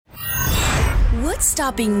What's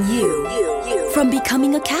stopping you from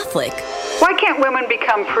becoming a Catholic? Why can't women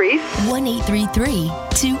become priests?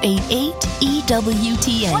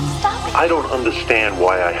 1-833-288-EWTN. I don't understand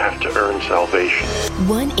why I have to earn salvation.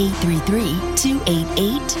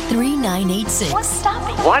 1-833-288-3986. What's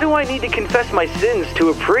stopping? Why do I need to confess my sins to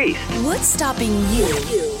a priest? What's stopping you?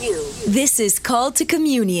 This is Called to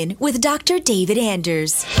Communion with Dr. David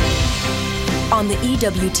Anders on the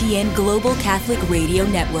EWTN Global Catholic Radio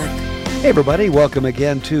Network. Hey everybody, welcome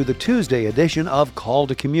again to the Tuesday edition of Call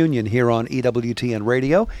to Communion here on EWTN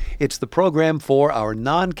Radio. It's the program for our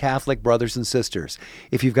non-Catholic brothers and sisters.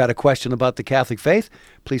 If you've got a question about the Catholic faith,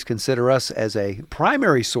 please consider us as a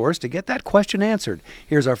primary source to get that question answered.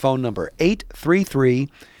 Here's our phone number,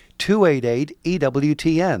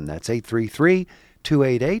 833-288-EWTN. That's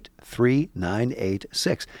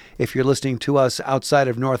 833-288-3986. If you're listening to us outside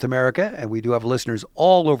of North America, and we do have listeners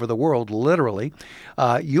all over the world, literally,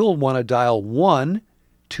 you'll want to dial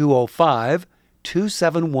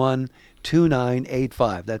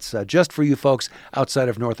 1-205-271-2985. That's just for you folks outside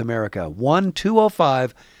of North America.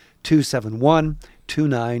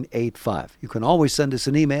 1-205-271-2985. You can always send us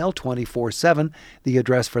an email 24/7. The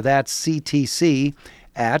address for that, ctc@ewtn.com.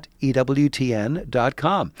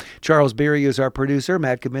 Charles Beery is our producer,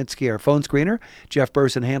 Matt Kaminsky our phone screener. Jeff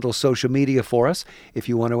Burson handles social media for us. If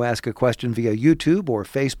you want to ask a question via YouTube or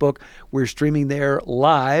Facebook, we're streaming there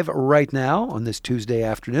live right now on this Tuesday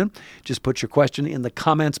afternoon. Just put your question in the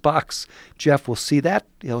comments box. Jeff will see that.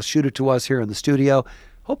 He'll shoot it to us here in the studio.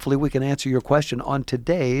 Hopefully we can answer your question on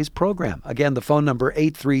today's program. Again, the phone number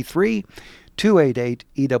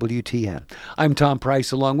 833-288-EWTN. I'm Tom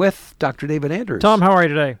Price along with Dr. David Anders. Tom, how are you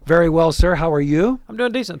today? Very well, sir. How are you? I'm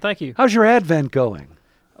doing decent, thank you. How's your Advent going?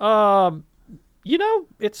 It's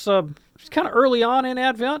kind of early on in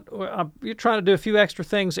Advent. You're trying to do a few extra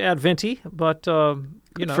things Advent-y, but,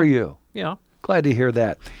 Good for you. Yeah. Glad to hear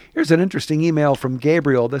that. Here's an interesting email from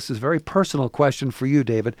Gabriel. This is a very personal question for you,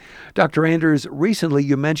 David. Dr. Anders, recently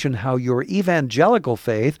you mentioned how your evangelical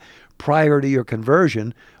faith prior to your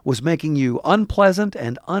conversion was making you unpleasant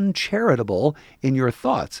and uncharitable in your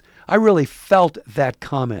thoughts. I really felt that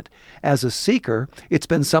comment. As a seeker, it's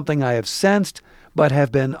been something I have sensed but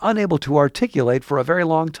have been unable to articulate for a very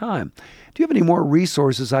long time. Do you have any more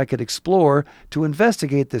resources I could explore to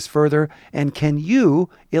investigate this further? And can you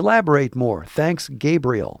elaborate more? Thanks,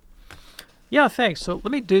 Gabriel. Yeah, thanks. So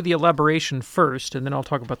let me do the elaboration first, and then I'll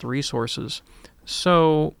talk about the resources.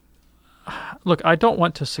 So, look, I don't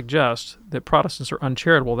want to suggest that Protestants are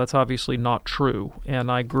uncharitable. That's obviously not true.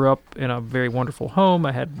 And I grew up in a very wonderful home.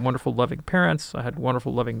 I had wonderful, loving parents. I had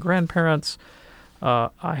wonderful, loving grandparents.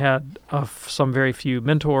 I had some very few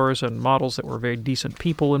mentors and models that were very decent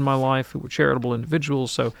people in my life who were charitable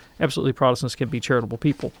individuals. So absolutely Protestants can be charitable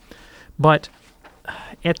people. But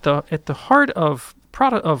at the heart of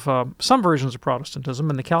some versions of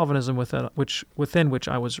Protestantism and the Calvinism within which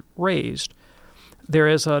I was raised, there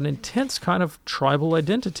is an intense kind of tribal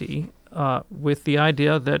identity with the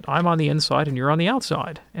idea that I'm on the inside and you're on the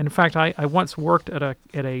outside. And in fact, I once worked at a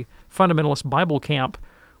fundamentalist Bible camp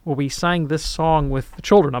where we sang this song with the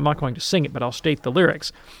children. I'm not going to sing it, but I'll state the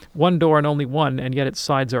lyrics. One door and only one, and yet its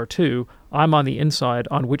sides are two. I'm on the inside.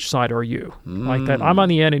 On which side are you? Like that. I'm on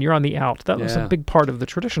the in and you're on the out. That was a big part of the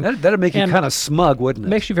tradition. That'd make you kind of smug, wouldn't it? It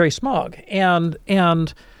makes you very smug. And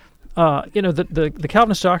the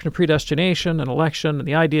Calvinist doctrine of predestination and election and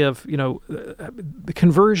the idea of, the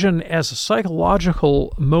conversion as a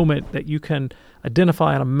psychological moment that you can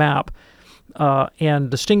identify on a map, and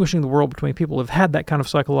distinguishing the world between people who have had that kind of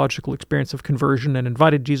psychological experience of conversion and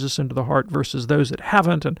invited Jesus into the heart versus those that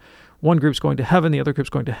haven't, and one group's going to heaven, the other group's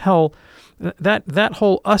going to hell. That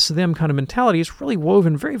whole us-them kind of mentality is really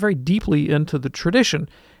woven very, very deeply into the tradition,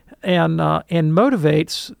 and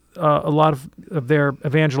motivates a lot of their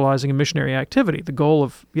evangelizing and missionary activity. The goal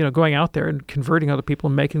of going out there and converting other people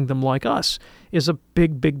and making them like us is a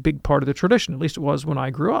big, big, big part of the tradition. At least it was when I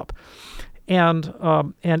grew up. And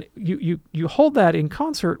you hold that in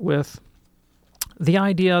concert with the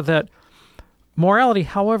idea that morality,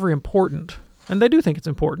 however important, and they do think it's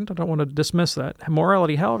important, I don't want to dismiss that,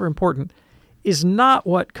 morality, however important, is not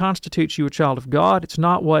what constitutes you a child of God. It's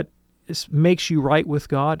not what makes you right with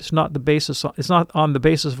God. It's not on the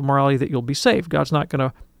basis of morality that you'll be saved. God's not going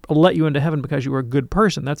to let you into heaven because you are a good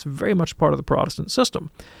person. That's very much part of the Protestant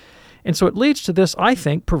system. And so it leads to this, I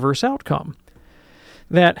think, perverse outcome.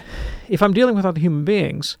 That if I'm dealing with other human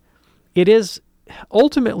beings, it is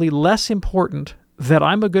ultimately less important that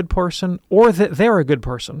I'm a good person or that they're a good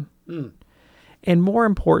person. and more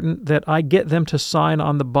important, that I get them to sign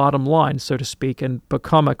on the bottom line, so to speak, and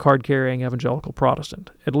become a card-carrying evangelical Protestant.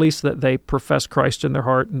 At least that they profess Christ in their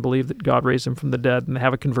heart and believe that God raised him from the dead and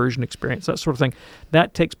have a conversion experience, that sort of thing.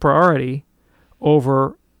 That takes priority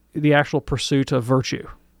over the actual pursuit of virtue.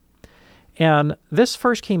 And this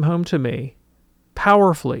first came home to me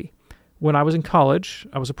powerfully when I was in college.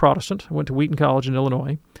 I was a Protestant. I went to Wheaton College in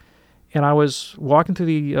Illinois. And I was walking through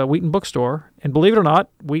the Wheaton bookstore, and believe it or not,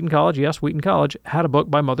 Wheaton College had a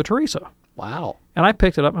book by Mother Teresa. Wow. And I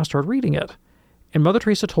picked it up and I started reading it. And Mother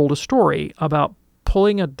Teresa told a story about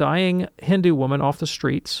pulling a dying Hindu woman off the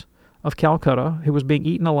streets of Calcutta who was being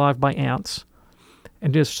eaten alive by ants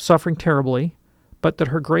and just suffering terribly, but that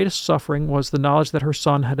her greatest suffering was the knowledge that her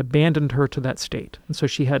son had abandoned her to that state. And so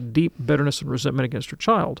she had deep bitterness and resentment against her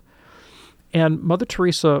child. And Mother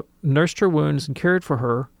Teresa nursed her wounds and cared for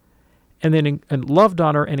her, and then and loved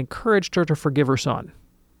on her and encouraged her to forgive her son.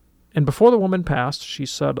 And before the woman passed, she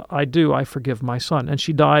said, I forgive my son. And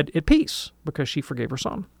she died at peace because she forgave her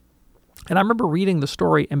son. And I remember reading the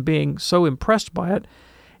story and being so impressed by it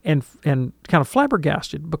and kind of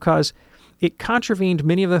flabbergasted, because it contravened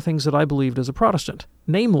many of the things that I believed as a Protestant,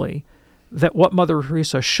 namely that what Mother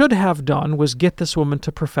Teresa should have done was get this woman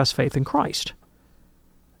to profess faith in Christ.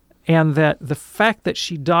 And that the fact that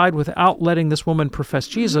she died without letting this woman profess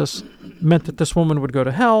Jesus meant that this woman would go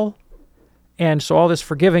to hell. And so all this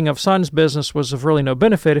forgiving of sons business was of really no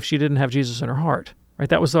benefit if she didn't have Jesus in her heart. Right?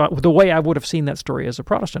 That was the way I would have seen that story as a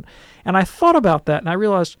Protestant. And I thought about that, and I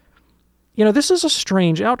realized, this is a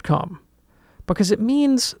strange outcome, because it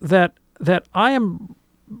means that I am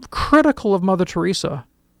critical of Mother Teresa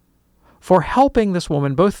for helping this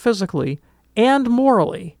woman both physically and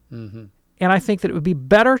morally. Mm-hmm. And I think that it would be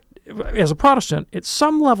better, as a Protestant, at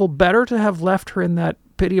some level better to have left her in that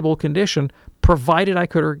pitiable condition, provided I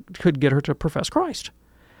could get her to profess Christ.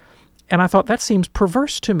 And I thought, that seems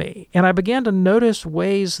perverse to me. And I began to notice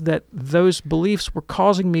ways that those beliefs were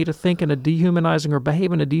causing me to think in a dehumanizing or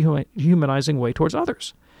behave in a dehumanizing way towards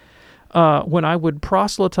others. When I would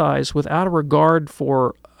proselytize without a regard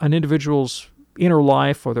for an individual's inner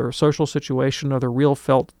life or their social situation or their real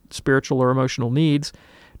felt spiritual or emotional needs,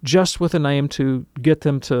 just with an aim to get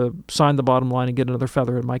them to sign the bottom line and get another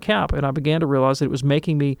feather in my cap. And I began to realize that it was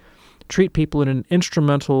making me treat people in an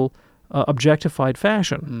instrumental, objectified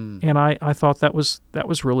fashion. And I thought that was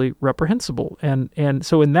really reprehensible. And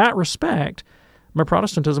so in that respect, my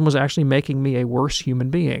Protestantism was actually making me a worse human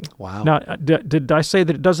being. Wow. Now, did I say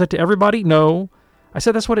that it does that to everybody? No. I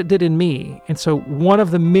said that's what it did in me. And so one of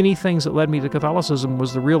the many things that led me to Catholicism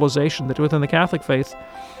was the realization that within the Catholic faith,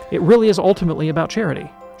 it really is ultimately about charity.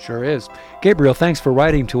 Sure is. Gabriel, thanks for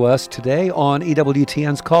writing to us today on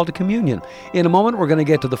EWTN's Call to Communion. In a moment, we're going to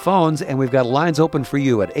get to the phones, and we've got lines open for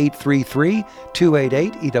you at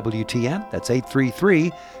 833-288-EWTN. That's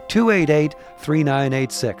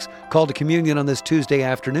 833-288-3986. Call to Communion on this Tuesday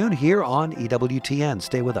afternoon here on EWTN.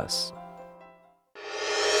 Stay with us.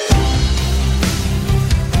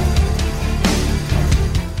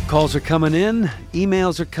 Calls are coming in,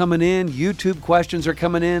 emails are coming in, YouTube questions are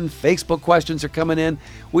coming in, Facebook questions are coming in.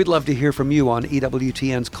 We'd love to hear from you on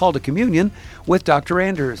EWTN's Call to Communion with Dr.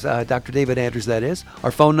 Anders, Dr. David Anders, that is.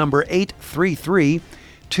 Our phone number,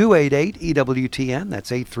 833-288-EWTN.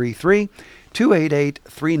 That's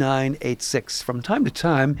 833-288-3986. From time to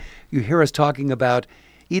time, you hear us talking about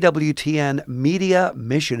EWTN media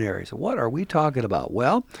missionaries. What are we talking about?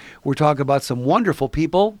 Well, we're talking about some wonderful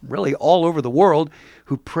people, really all over the world,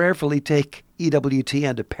 who prayerfully take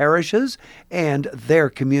EWTN to parishes and their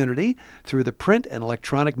community through the print and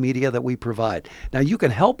electronic media that we provide. Now, you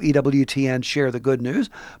can help EWTN share the good news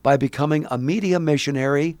by becoming a media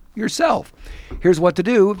missionary yourself. Here's what to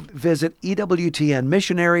do. Visit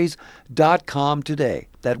EWTNmissionaries.com today.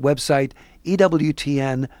 That website,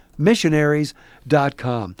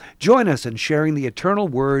 EWTNmissionaries.com. Join us in sharing the eternal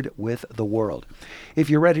word with the world. If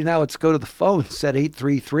you're ready now, let's go to the phones at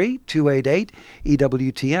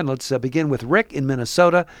 833-288-EWTN. Let's begin with Rick in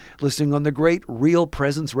Minnesota, listening on the great Real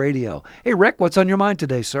Presence Radio. Hey, Rick, what's on your mind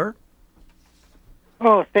today, sir?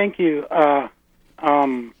 Oh, thank you.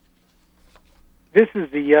 This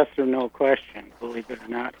is a yes or no question, believe it or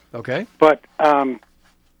not. Okay. But the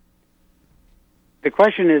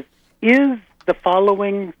question is the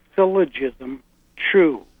following syllogism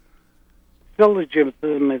true?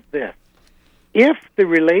 Syllogism is this. If the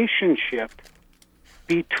relationship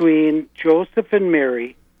between Joseph and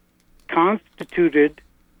Mary constituted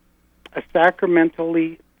a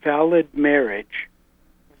sacramentally valid marriage,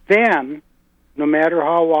 then, no matter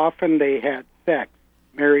how often they had sex,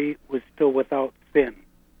 Mary was still without sin.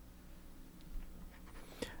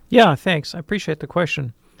 Yeah, thanks. I appreciate the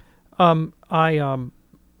question.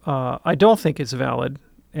 I don't think it's valid,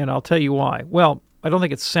 and I'll tell you why. Well, I don't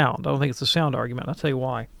think it's sound. I don't think it's a sound argument. I'll tell you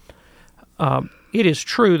why. It is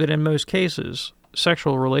true that in most cases,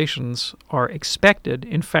 sexual relations are expected,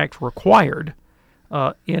 in fact required,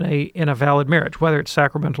 in a valid marriage, whether it's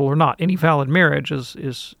sacramental or not. Any valid marriage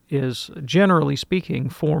is generally speaking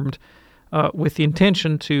formed with the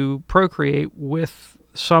intention to procreate with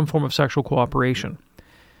some form of sexual cooperation,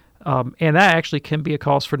 and that actually can be a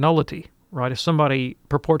cause for nullity. Right? If somebody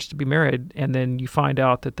purports to be married and then you find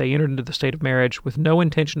out that they entered into the state of marriage with no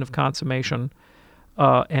intention of consummation,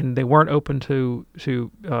 and they weren't open to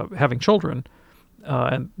having children,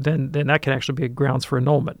 and then that can actually be grounds for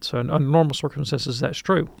annulment. So under normal circumstances, that's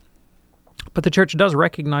true. But the Church does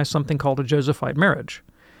recognize something called a Josephite marriage,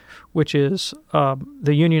 which is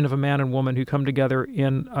the union of a man and woman who come together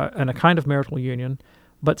in a kind of marital union.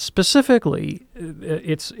 But specifically,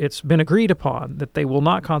 it's been agreed upon that they will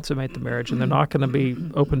not consummate the marriage, and they're not going to be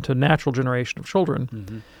open to natural generation of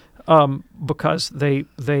children, because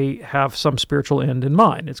they have some spiritual end in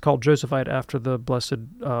mind. It's called Josephite after the Blessed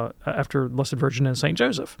Virgin and Saint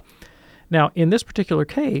Joseph. Now, in this particular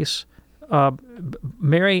case,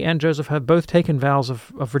 Mary and Joseph have both taken vows of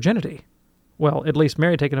virginity. Well, at least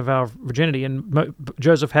Mary had taken a vow of virginity, and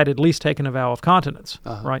Joseph had at least taken a vow of continence,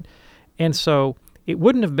 right? And so it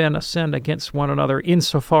wouldn't have been a sin against one another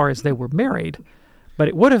insofar as they were married, but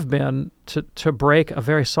it would have been to break a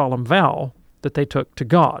very solemn vow that they took to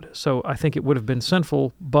God. So I think it would have been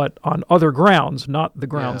sinful, but on other grounds, not the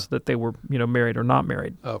grounds that they were, married or not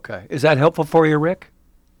married. Okay. Is that helpful for you, Rick?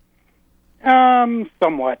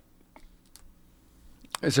 Somewhat.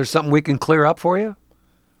 Is there something we can clear up for you?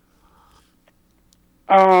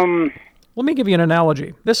 Let me give you an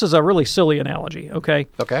analogy. This is a really silly analogy, okay?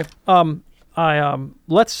 Okay.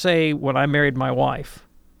 Let's say when I married my wife,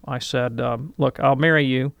 I said, look, I'll marry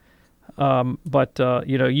you, but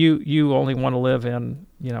you only want to live in,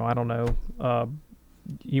 I don't know,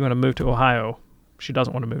 you want to move to Ohio. She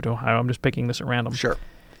doesn't want to move to Ohio. I'm just picking this at random. Sure.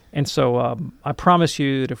 And so I promise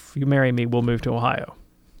you that if you marry me, we'll move to Ohio.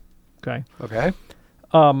 Okay? Okay.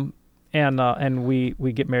 And we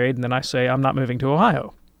get married, and then I say, I'm not moving to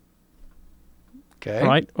Ohio. Okay.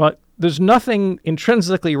 Right? Well, there's nothing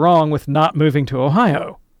intrinsically wrong with not moving to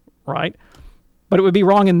Ohio, right? But it would be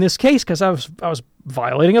wrong in this case because I was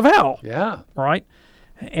violating a vow. Yeah. Right?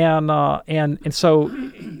 And so,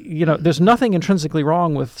 there's nothing intrinsically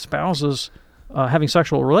wrong with spouses having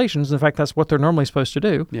sexual relations. In fact, that's what they're normally supposed to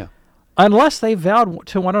do. Yeah. Unless they vowed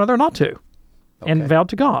to one another not to, and vowed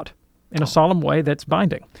to God in a solemn way that's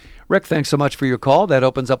binding. Rick, thanks so much for your call. That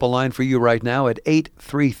opens up a line for you right now at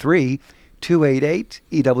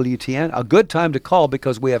 833-288-EWTN. A good time to call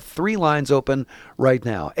because we have 3 lines open right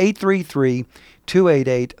now.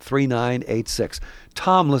 833-288-3986.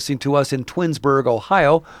 Tom listening to us in Twinsburg,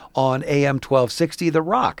 Ohio on AM 1260 The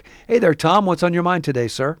Rock. Hey there, Tom. What's on your mind today,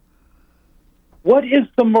 sir? What is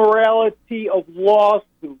the morality of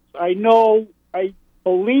lawsuits? I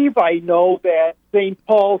believe I know that St.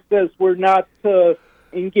 Paul says we're not to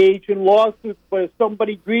engage in lawsuits, but if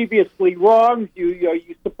somebody grievously wrongs you, are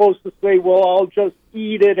you supposed to say, well, I'll just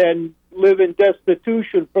eat it and live in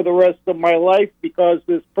destitution for the rest of my life because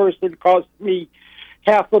this person cost me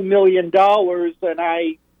 $500,000 and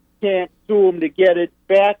I can't sue him to get it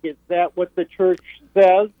back? Is that what the church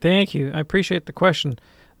says? Thank you. I appreciate the question.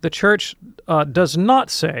 The church does not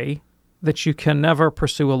say that you can never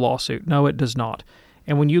pursue a lawsuit. No, it does not.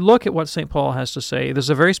 And when you look at what St. Paul has to say, there's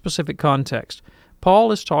a very specific context.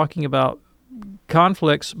 Paul is talking about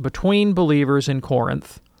conflicts between believers in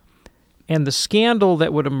Corinth and the scandal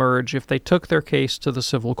that would emerge if they took their case to the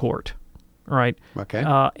civil court, right? Okay.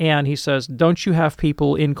 And he says, don't you have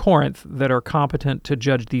people in Corinth that are competent to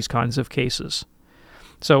judge these kinds of cases?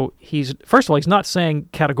 So first of all, he's not saying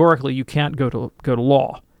categorically you can't go to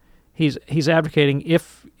law. He's advocating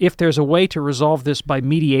if there's a way to resolve this by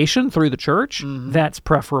mediation through the church, that's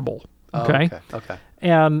preferable. Okay. Okay.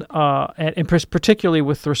 And particularly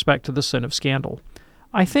with respect to the sin of scandal,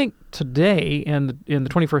 I think today in the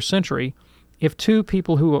 21st century, if two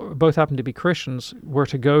people who both happen to be Christians were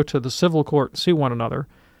to go to the civil court and sue one another,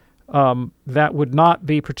 that would not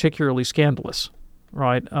be particularly scandalous,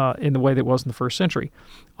 right? In the way that it was in the first century.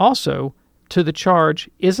 Also, to the charge,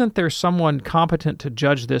 isn't there someone competent to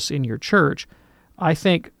judge this in your church? I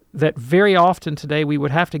think that very often today we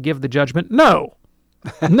would have to give the judgment, no,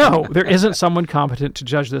 there isn't someone competent to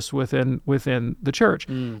judge this within the church.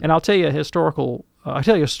 And I'll tell you a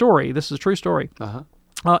story. This is a true story.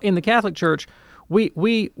 In the Catholic Church,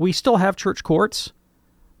 we still have church courts,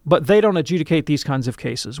 But they don't adjudicate these kinds of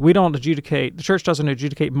cases. The church doesn't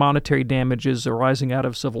adjudicate monetary damages arising out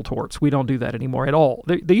of civil torts. We don't do that anymore at all.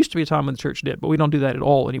 There used to be a time when the church did, but we don't do that at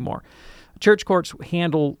all anymore. Church courts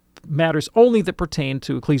handle matters only that pertain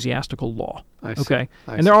to ecclesiastical law. I see. Okay,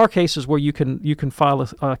 and there are cases where you can file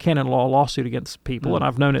a canon law lawsuit against people, and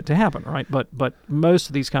I've known it to happen, right? But most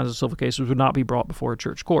of these kinds of civil cases would not be brought before a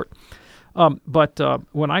church court. But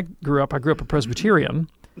when I grew up a Presbyterian,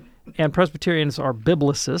 and Presbyterians are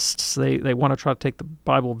biblicists. They want to try to take the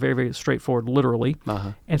Bible very, very straightforward, literally.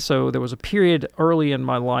 And so there was a period early in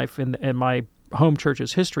my life, in my home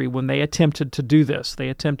church's history, when they attempted to do this. They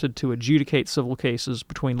attempted to adjudicate civil cases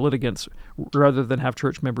between litigants rather than have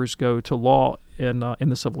church members go to law in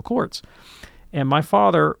the civil courts. And my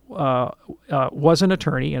father was an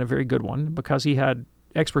attorney, and a very good one, because he had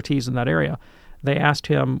expertise in that area. They asked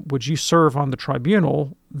him, would you serve on the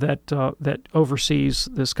tribunal that oversees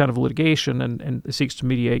this kind of litigation and seeks to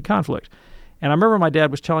mediate conflict? And I remember my dad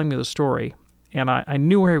was telling me the story, and I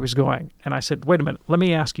knew where he was going. And I said, wait a minute, let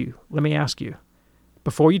me ask you.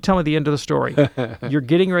 Before you tell me the end of the story, you're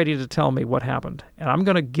getting ready to tell me what happened. And I'm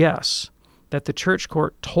going to guess that the church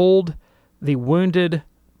court told the wounded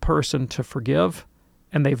person to forgive,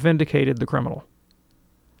 and they vindicated the criminal.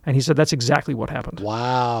 And he said, that's exactly what happened.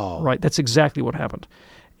 Wow. Right, that's exactly what happened.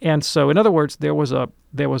 And so, in other words, they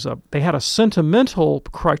had a sentimental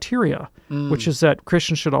criteria, which is that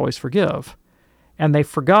Christians should always forgive, and they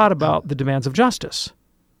forgot about the demands of justice.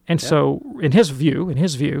 And so, in his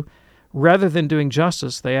view, rather than doing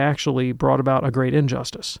justice, they actually brought about a great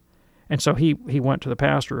injustice. And so he went to the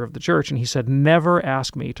pastor of the church, and he said, never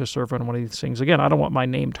ask me to serve on one of these things again. I don't want my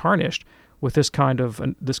name tarnished with this kind of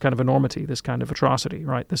enormity, this kind of atrocity,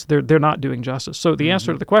 right? They're not doing justice. So the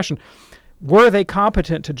answer to the question, were they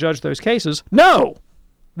competent to judge those cases? No,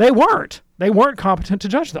 they weren't. They weren't competent to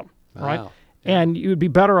judge them, right? Wow. And you'd be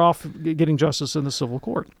better off getting justice in the civil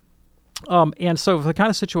court. And so the kind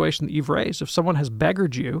of situation that you've raised, if someone has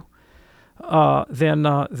beggared you, then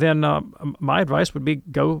my advice would be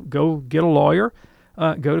go get a lawyer,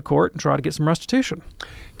 go to court, and try to get some restitution.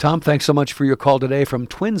 Tom, thanks so much for your call today from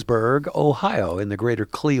Twinsburg, Ohio, in the greater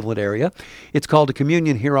Cleveland area. It's Called to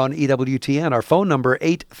Communion here on EWTN. Our phone number,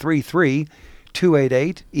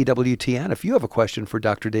 833-288-EWTN. If you have a question for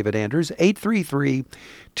Dr. David Anders,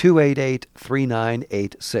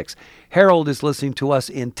 833-288-3986. Harold is listening to us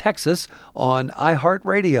in Texas on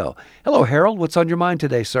iHeartRadio. Hello, Harold. What's on your mind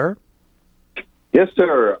today, sir? Yes,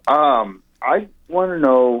 sir. I want to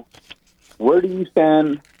know, where do you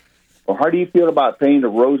stand, or how do you feel about praying the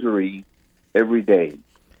rosary every day?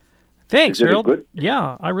 Thanks, Harold. Good?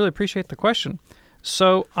 Yeah, I really appreciate the question.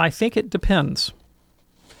 So I think it depends.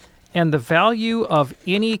 And the value of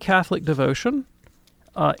any Catholic devotion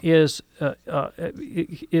is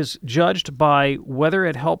judged by whether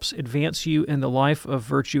it helps advance you in the life of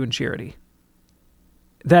virtue and charity.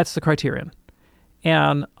 That's the criterion.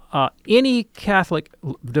 And any Catholic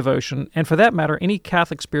devotion, and for that matter, any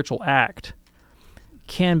Catholic spiritual act,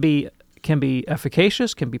 can be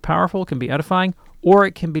efficacious, can be powerful, can be edifying, or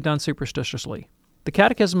it can be done superstitiously. The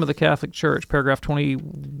Catechism of the Catholic Church, paragraph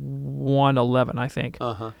 2111, I think,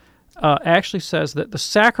 actually says that the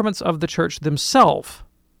sacraments of the Church themselves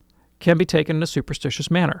can be taken in a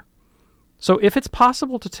superstitious manner. So if it's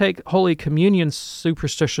possible to take Holy Communion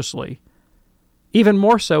superstitiously, even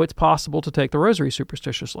more so, it's possible to take the rosary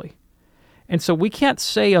superstitiously. And so we can't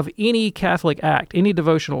say of any Catholic act, any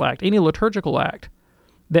devotional act, any liturgical act,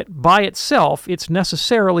 that by itself it's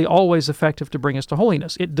necessarily always effective to bring us to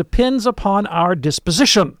holiness. It depends upon our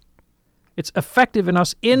disposition. It's effective in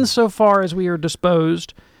us insofar as we are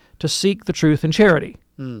disposed to seek the truth in charity.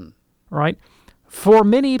 Right? For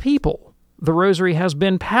many people, the rosary has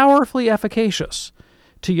been powerfully efficacious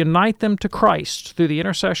to unite them to Christ through the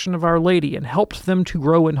intercession of Our Lady and helped them to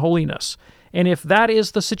grow in holiness. And if that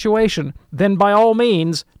is the situation, then by all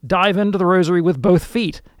means, dive into the rosary with both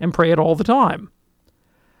feet and pray it all the time.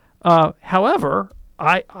 However,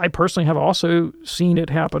 I personally have also seen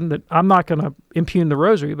it happen that I'm not going to impugn the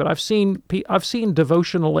rosary, but I've seen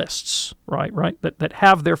devotionalists, right, that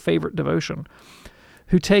have their favorite devotion,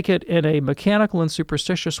 who take it in a mechanical and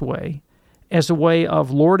superstitious way, as a way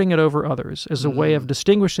of lording it over others, as a way of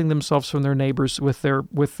distinguishing themselves from their neighbors with their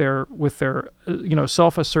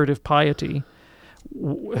self-assertive piety,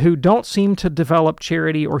 who don't seem to develop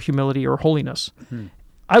charity or humility or holiness.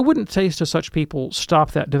 I wouldn't say to such people,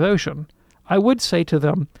 stop that devotion. I would say to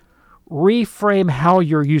them, reframe how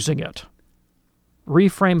you're using it.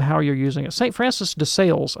 Reframe how you're using it. St. Francis de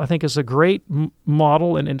Sales, I think, is a great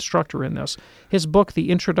model and instructor in this. His book, The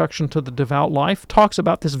Introduction to the Devout Life, talks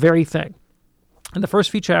about this very thing. In the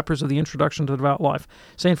first few chapters of the Introduction to the Devout Life,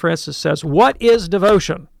 St. Francis says, what is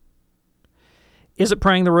devotion? Is it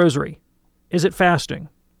praying the rosary? Is it fasting?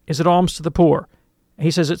 Is it alms to the poor? And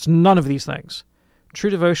he says it's none of these things. True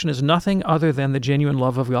devotion is nothing other than the genuine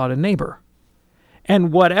love of God and neighbor.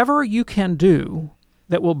 And whatever you can do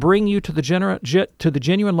that will bring you to the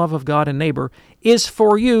genuine love of God and neighbor is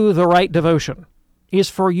for you the right devotion, is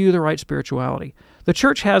for you the right spirituality. The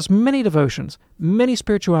Church has many devotions, many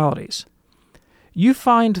spiritualities. You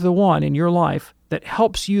find the one in your life that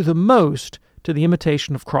helps you the most to the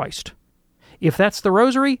imitation of Christ. If that's the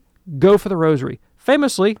rosary, go for the rosary.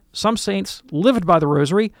 Famously, some saints lived by the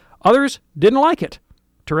rosary, others didn't like it.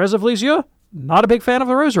 Therese of Lisieux, not a big fan of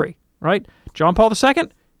the rosary, right? John Paul II,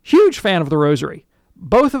 huge fan of the rosary.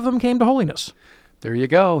 Both of them came to holiness. There you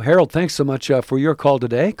go. Harold, thanks so much for your call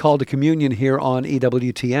today. Call to Communion here on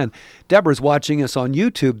EWTN. Deborah's watching us on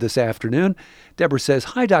YouTube this afternoon. Deborah says,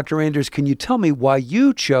 hi, Dr. Anders, can you tell me why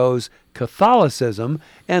you chose Catholicism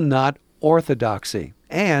and not Orthodoxy?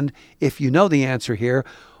 And if you know the answer here,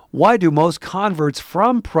 why do most converts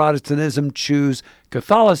from Protestantism choose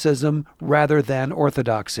Catholicism rather than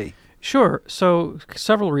Orthodoxy? Sure. So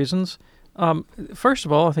several reasons. First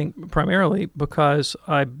of all, I think primarily because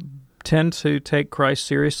I tend to take Christ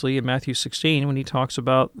seriously in Matthew 16 when he talks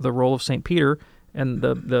about the role of St. Peter and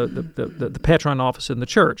the patron office in the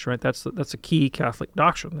church, right? That's a key Catholic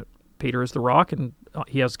doctrine, that Peter is the rock and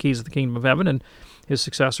he has the keys of the kingdom of heaven, and his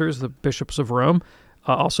successors, the bishops of Rome,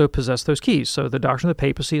 also possess those keys. So the doctrine of the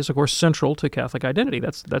papacy is, of course, central to Catholic identity.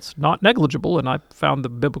 That's not negligible, and I found the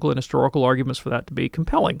biblical and historical arguments for that to be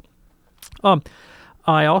compelling.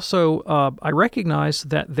 I also I recognize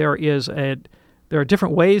that there are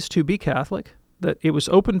different ways to be Catholic, that it was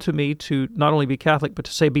open to me to not only be Catholic, but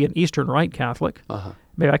to say be an Eastern Rite Catholic.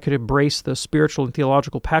 Maybe I could embrace the spiritual and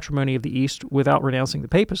theological patrimony of the East without renouncing the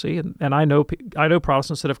papacy. And I know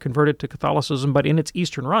Protestants that have converted to Catholicism, but in its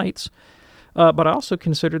Eastern rites. But I also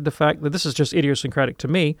considered the fact that this is just idiosyncratic to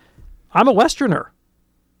me. I'm a Westerner.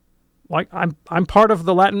 Like I'm part of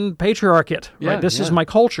the Latin Patriarchate. Right? This is my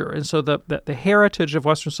culture, and so the heritage of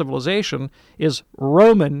Western civilization is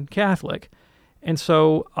Roman Catholic. And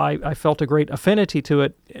so I felt a great affinity to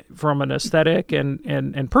it from an aesthetic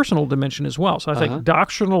and personal dimension as well. So I think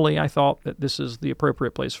doctrinally, I thought that this is the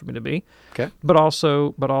appropriate place for me to be. Okay. But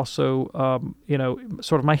also,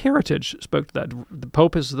 sort of my heritage spoke to that. The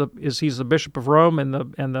Pope he's the Bishop of Rome and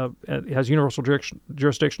has universal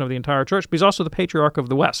jurisdiction of the entire church. But he's also the Patriarch of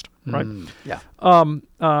the West, right?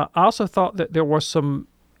 I also thought that there were some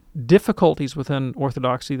difficulties within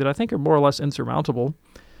Orthodoxy that I think are more or less insurmountable.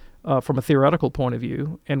 From a theoretical point of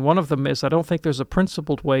view, and one of them is I don't think there's a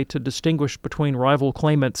principled way to distinguish between rival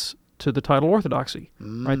claimants to the title Orthodoxy.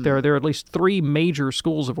 Right, there are at least three major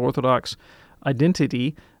schools of Orthodox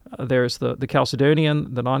identity. There's the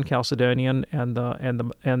Chalcedonian, the non-Chalcedonian,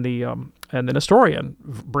 and the Nestorian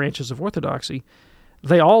branches of Orthodoxy.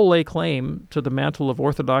 They all lay claim to the mantle of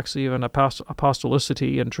Orthodoxy and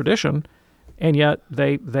apostolicity and tradition. And yet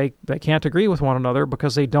they can't agree with one another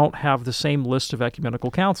because they don't have the same list of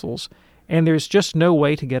ecumenical councils, and there's just no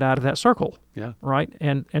way to get out of that circle. Right,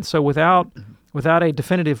 and so without a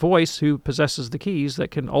definitive voice who possesses the keys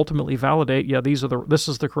that can ultimately validate, this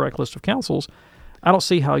is the correct list of councils, I don't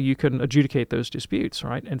see how you can adjudicate those disputes.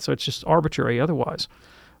 Right, and so it's just arbitrary otherwise.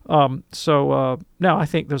 Now I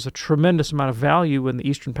think there's a tremendous amount of value in the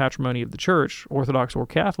Eastern patrimony of the Church, Orthodox or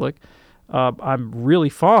Catholic. I'm really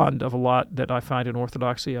fond of a lot that I find in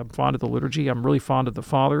Orthodoxy. I'm fond of the liturgy. I'm really fond of the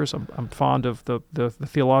fathers. I'm fond of the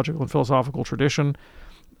theological and philosophical tradition.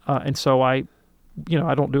 And so I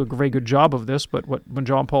don't do a very good job of this, but when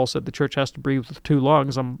John Paul said the church has to breathe with two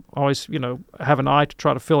lungs, I'm always, have an eye to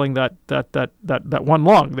try to filling that one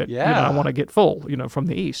lung that I want to get full, from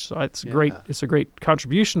the East. So it's a great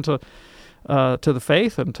contribution to the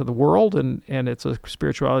faith and to the world, and it's a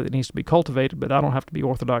spirituality that needs to be cultivated, but I don't have to be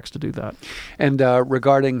Orthodox to do that. And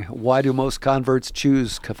regarding why do most converts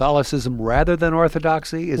choose Catholicism rather than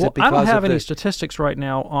Orthodoxy? Is it because I don't have any statistics right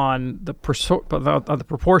now on the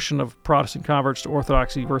proportion of Protestant converts to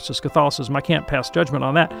Orthodoxy versus Catholicism. I can't pass judgment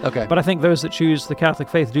on that. Okay. But I think those that choose the Catholic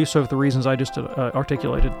faith do so for the reasons I just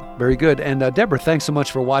articulated. Very good. And Deborah, thanks so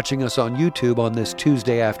much for watching us on YouTube on this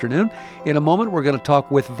Tuesday afternoon. In a moment, we're going to talk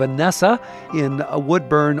with Vanessa in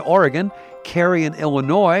Woodburn, Oregon, Carrie in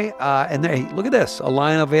Illinois, and hey, look at this, a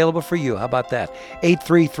line available for you. How about that?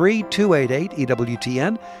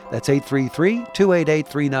 833-288-EWTN. That's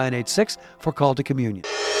 833-288-3986 for Call to Communion.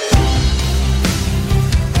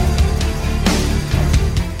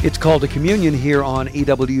 It's Called to Communion here on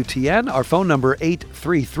EWTN. Our phone number,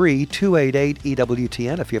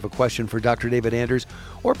 833-288-EWTN. If you have a question for Dr. David Anders,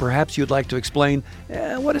 or perhaps you'd like to explain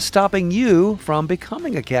what is stopping you from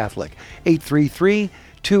becoming a Catholic,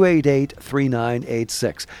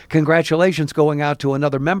 833-288-3986. Congratulations going out to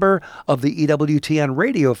another member of the EWTN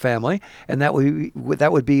radio family, and that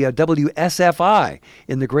would be WSFI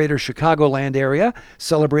in the greater Chicagoland area,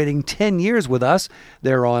 celebrating 10 years with us.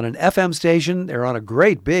 They're on an FM station. They're on a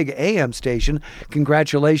great big AM station.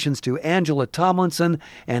 Congratulations to Angela Tomlinson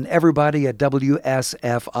and everybody at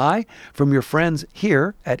WSFI from your friends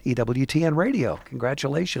here at EWTN Radio.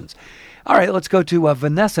 Congratulations. All right, let's go to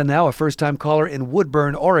Vanessa now, a first-time caller in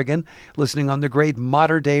Woodburn, Oregon, listening on the great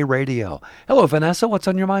Modern Day Radio. Hello, Vanessa. What's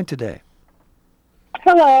on your mind today?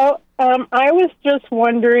 Hello. I was just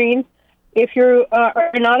wondering if you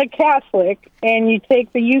are not a Catholic and you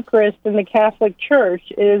take the Eucharist in the Catholic Church,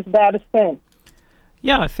 is that a sin?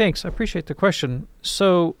 Yeah, thanks. I appreciate the question.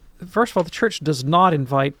 So, first of all, the Church does not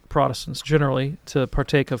invite Protestants generally to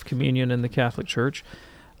partake of communion in the Catholic Church.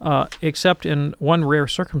 Except in one rare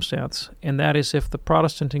circumstance, and that is if the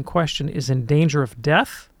Protestant in question is in danger of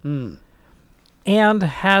death and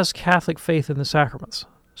has Catholic faith in the sacraments.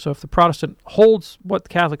 So if the Protestant holds what the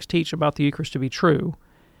Catholics teach about the Eucharist to be true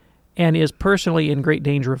and is personally in great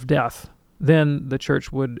danger of death, then the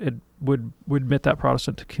Church would admit that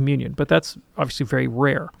Protestant to communion. But that's obviously very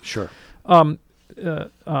rare. Sure.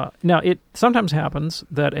 Now, it sometimes happens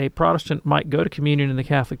that a Protestant might go to communion in the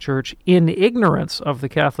Catholic Church in ignorance of the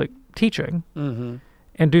Catholic teaching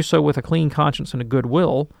and do so with a clean conscience and a good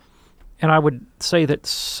will. And I would say that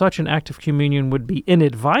such an act of communion would be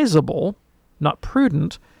inadvisable, not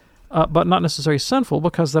prudent, but not necessarily sinful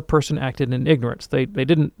because the person acted in ignorance. They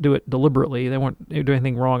didn't do it deliberately. They weren't doing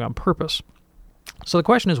anything wrong on purpose. So the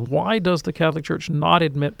question is, why does the Catholic Church not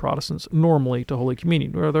admit Protestants normally to Holy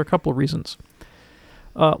Communion? Well, there are a couple of reasons.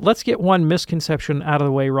 Let's get one misconception out of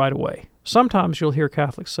the way right away. Sometimes you'll hear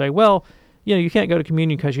Catholics say, well, you can't go to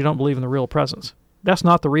communion because you don't believe in the real presence. That's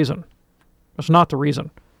not the reason. That's not the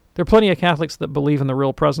reason. There are plenty of Catholics that believe in the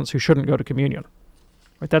real presence who shouldn't go to communion.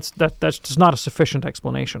 Right? That's just not a sufficient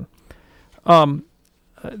explanation. The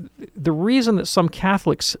reason that some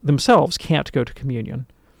Catholics themselves can't go to communion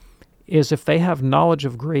is if they have knowledge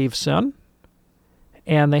of grave sin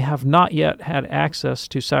and they have not yet had access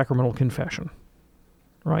to sacramental confession.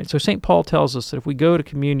 Right, so St. Paul tells us that if we go to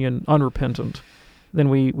communion unrepentant, then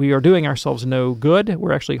we are doing ourselves no good.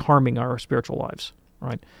 We're actually harming our spiritual lives,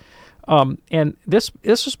 right? And this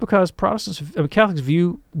is because Catholics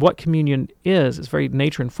view what communion is, its very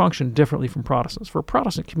nature and function, differently from Protestants. For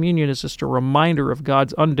Protestant, communion is just a reminder of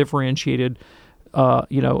God's undifferentiated,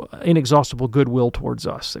 inexhaustible goodwill towards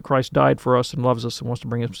us, that Christ died for us and loves us and wants to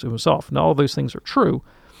bring us to himself. Now, all those things are true.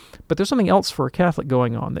 But there's something else for a Catholic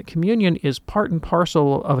going on, that communion is part and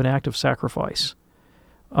parcel of an act of sacrifice.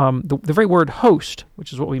 The very word host,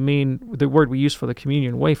 which is what we mean, the word we use for the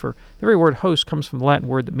communion wafer, the very word host comes from the Latin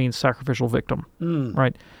word that means sacrificial victim,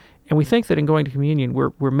 right? And we think that in going to communion,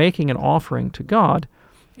 we're making an offering to God,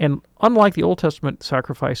 and unlike the Old Testament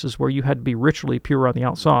sacrifices where you had to be ritually pure on the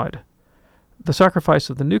outside, the sacrifice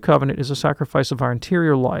of the New Covenant is a sacrifice of our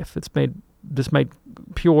interior life that's made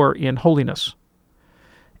pure in holiness.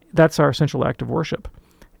 That's our essential act of worship.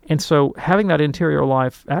 And so having that interior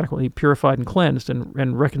life adequately purified and cleansed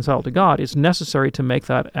and reconciled to God is necessary to make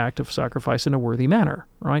that act of sacrifice in a worthy manner,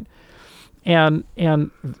 right? And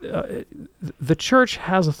the Church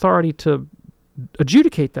has authority to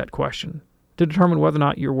adjudicate that question, to determine whether or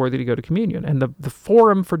not you're worthy to go to communion. And the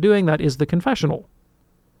forum for doing that is the confessional.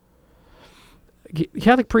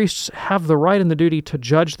 Catholic priests have the right and the duty to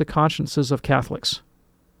judge the consciences of Catholics.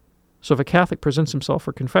 So if a Catholic presents himself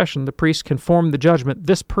for confession, the priest can form the judgment,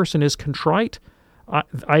 this person is contrite,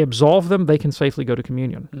 I absolve them, they can safely go to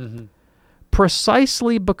communion.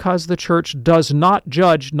 Precisely because the Church does not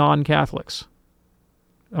judge non-Catholics.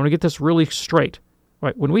 I want to get this really straight.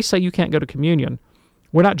 Right? When we say you can't go to communion,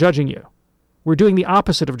 we're not judging you. We're doing the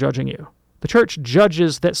opposite of judging you. The Church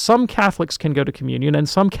judges that some Catholics can go to communion and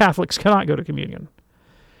some Catholics cannot go to communion.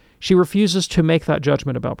 She refuses to make that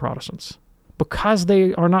judgment about Protestants, because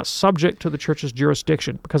they are not subject to the Church's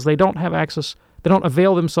jurisdiction, because they don't have access, they don't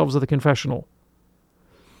avail themselves of the confessional.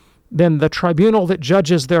 Then the tribunal that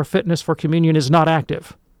judges their fitness for communion is not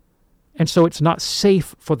active. And so it's not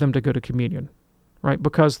safe for them to go to communion, right?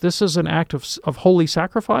 Because this is an act of holy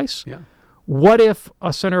sacrifice. Yeah. What if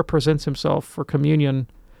a sinner presents himself for communion,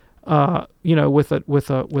 with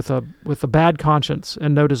a bad conscience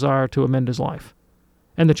and no desire to amend his life,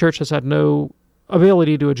 and the Church has had no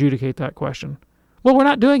ability to adjudicate that question? Well, we're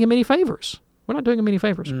not doing him any favors.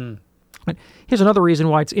 Here's another reason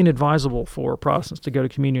why it's inadvisable for Protestants to go to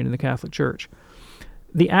communion in the Catholic Church.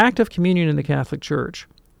 The act of communion in the Catholic Church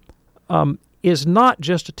is not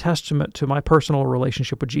just a testament to my personal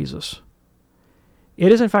relationship with Jesus.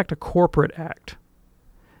 It is, in fact, a corporate act.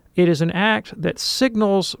 It is an act that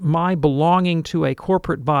signals my belonging to a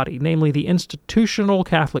corporate body, namely the institutional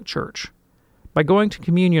Catholic Church. By going to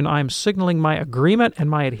communion, I am signaling my agreement and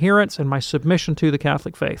my adherence and my submission to the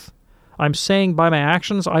Catholic faith. I'm saying by my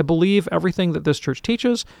actions, I believe everything that this church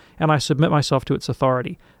teaches, and I submit myself to its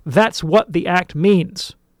authority. That's what the act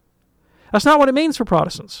means. That's not what it means for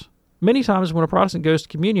Protestants. Many times when a Protestant goes to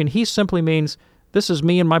communion, he simply means, this is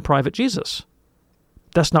me and my private Jesus.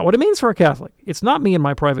 That's not what it means for a Catholic. It's not me and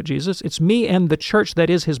my private Jesus. It's me and the church that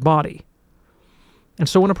is his body. And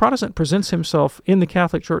so when a Protestant presents himself in the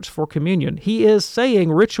Catholic Church for communion, he is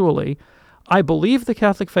saying ritually, I believe the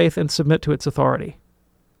Catholic faith and submit to its authority.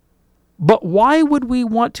 But why would we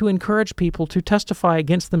want to encourage people to testify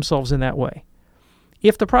against themselves in that way?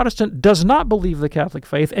 If the Protestant does not believe the Catholic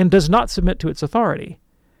faith and does not submit to its authority,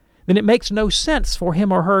 then it makes no sense for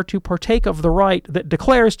him or her to partake of the rite that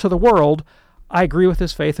declares to the world, I agree with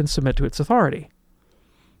this faith and submit to its authority.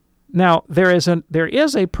 Now, there is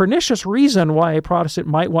a pernicious reason why a Protestant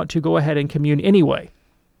might want to go ahead and commune anyway,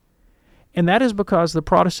 and that is because the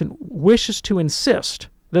Protestant wishes to insist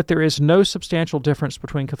that there is no substantial difference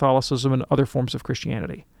between Catholicism and other forms of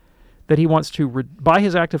Christianity, that he wants to, by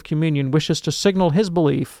his act of communion, wishes to signal his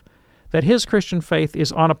belief that his Christian faith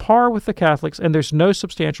is on a par with the Catholics and there's no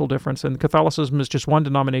substantial difference, and Catholicism is just one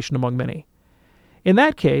denomination among many. In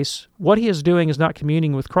that case, what he is doing is not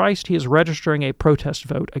communing with Christ, he is registering a protest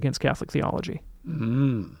vote against Catholic theology.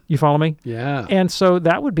 Mm. You follow me? Yeah. And so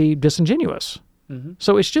that would be disingenuous. Mm-hmm.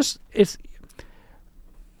 So it's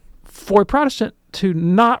for a Protestant to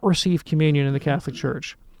not receive communion in the Catholic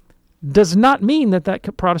Church does not mean that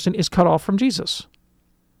that Protestant is cut off from Jesus.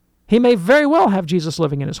 He may very well have Jesus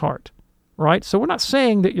living in his heart, right? So we're not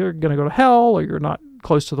saying that you're going to go to hell or you're not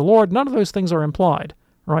close to the Lord. None of those things are implied,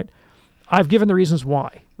 right? I've given the reasons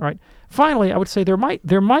why, right? Finally, I would say there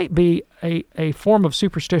might be a form of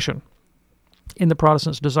superstition in the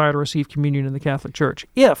Protestant's desire to receive communion in the Catholic Church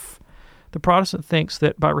if the Protestant thinks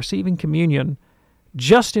that by receiving communion,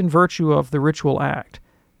 just in virtue of the ritual act,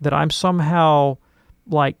 that I'm somehow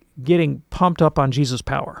like getting pumped up on Jesus'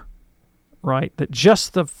 power, right? That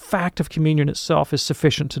just the fact of communion itself is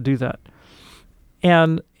sufficient to do that.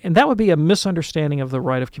 And that would be a misunderstanding of the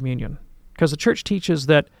rite of communion, because the Church teaches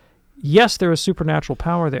that, yes, there is supernatural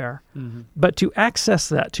power there, mm-hmm. but to access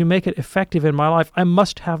that, to make it effective in my life, I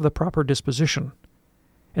must have the proper disposition.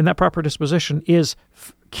 And that proper disposition is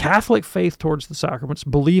Catholic faith towards the sacraments,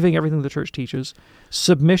 believing everything the Church teaches,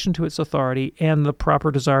 submission to its authority, and the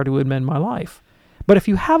proper desire to amend my life. But if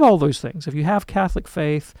you have all those things, if you have Catholic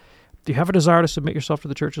faith, if you have a desire to submit yourself to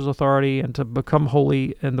the Church's authority and to become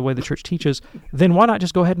holy in the way the Church teaches, then why not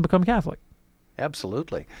just go ahead and become Catholic?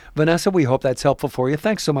 Absolutely. Vanessa, we hope that's helpful for you.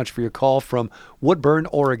 Thanks so much for your call from Woodburn,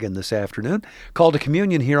 Oregon this afternoon. Call to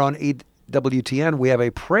communion here on EWTN. We have a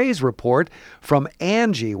praise report from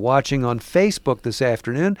Angie watching on Facebook this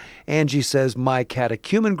afternoon. Angie says, my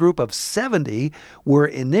catechumen group of 70 were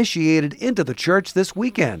initiated into the church this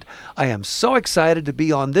weekend. I am so excited to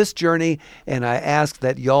be on this journey, and I ask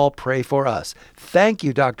that y'all pray for us. Thank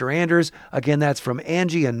you, Dr. Anders. Again, that's from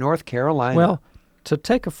Angie in North Carolina. Well, to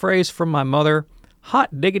take a phrase from my mother,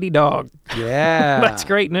 hot diggity dog. Yeah. That's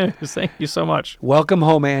great news. Thank you so much. Welcome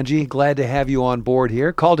home, Angie. Glad to have you on board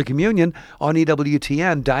here. Call to communion on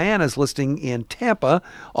EWTN. Diana's listening in Tampa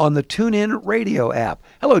on the TuneIn radio app.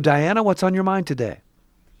 Hello, Diana. What's on your mind today?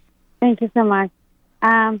 Thank you so much.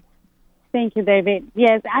 Thank you, David.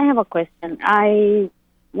 Yes, I have a question. I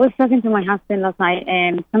was talking to my husband last night,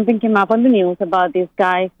 and something came up on the news about this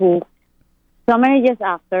guy who, so many years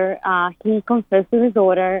after, he confessed to his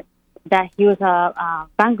daughter that he was a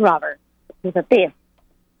bank robber. He was a thief,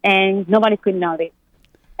 and nobody could know this.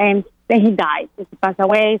 And then he died. He passed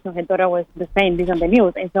away, so his daughter was saying this on the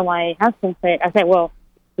news. And so my husband said, I said, well,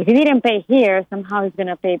 if he didn't pay here, somehow he's going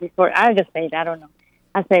to pay before. I just said, I don't know.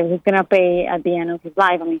 I said, he's going to pay at the end of his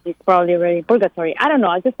life. I mean, he's probably already in purgatory. I don't know.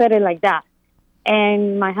 I just said it like that.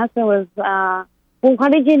 And my husband was, well, how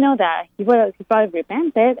did you know that? He probably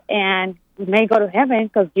repented, and he may go to heaven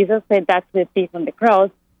because Jesus said that's the thief on the cross.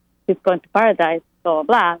 He's going to paradise, blah,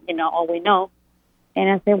 blah, blah, all we know. And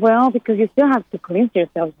I said, well, because you still have to cleanse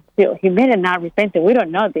yourself. Still, he may have not repented. We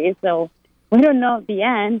don't know this, so we don't know the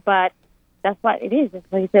end, but that's what it is.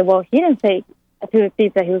 So he said, well, he didn't say to the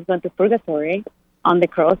thief that he was going to purgatory. on the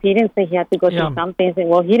cross. He didn't say he had to go through something. He said,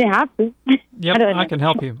 well, he didn't have to. Yep, I can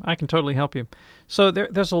help you. I can totally help you. So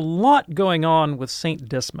there's a lot going on with St.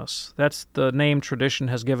 Dismas. That's the name tradition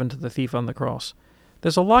has given to the thief on the cross.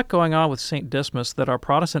 There's a lot going on with St. Dismas that our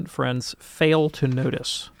Protestant friends fail to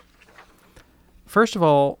notice. First of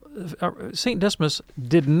all, St. Dismas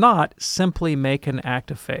did not simply make an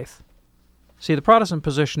act of faith. See, the Protestant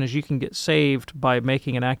position is you can get saved by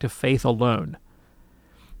making an act of faith alone.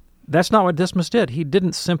 That's not what Dismas did. He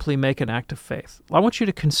didn't simply make an act of faith. I want you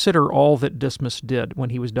to consider all that Dismas did when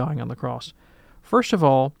he was dying on the cross. First of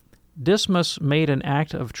all, Dismas made an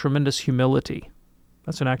act of tremendous humility.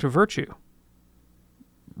 That's an act of virtue,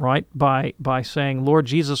 right? By saying, Lord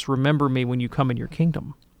Jesus, remember me when you come in your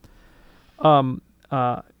kingdom.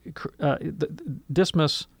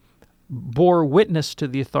 Dismas bore witness to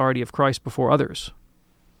the authority of Christ before others,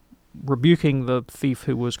 rebuking the thief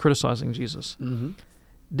who was criticizing Jesus. Mm-hmm.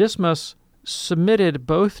 Dismas submitted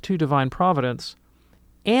both to divine providence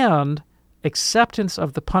and acceptance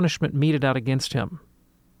of the punishment meted out against him,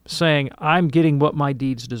 saying, I'm getting what my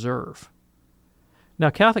deeds deserve. Now,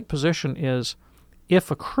 Catholic position is if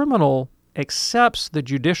a criminal accepts the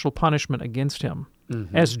judicial punishment against him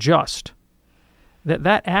as just,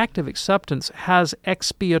 that act of acceptance has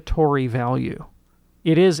expiatory value.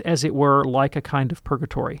 It is, as it were, like a kind of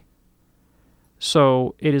purgatory.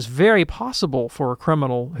 So it is very possible for a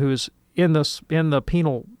criminal who is in the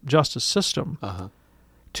penal justice system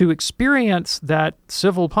to experience that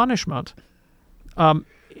civil punishment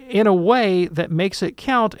in a way that makes it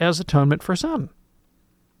count as atonement for sin.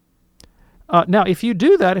 Now, if you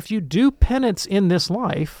do that, if you do penance in this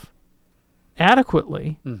life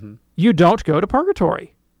adequately, you don't go to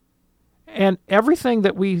purgatory. And everything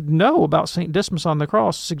that we know about St. Dismas on the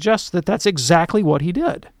cross suggests that that's exactly what he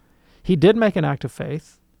did. He did make an act of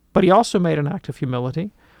faith, but he also made an act of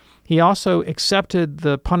humility. He also accepted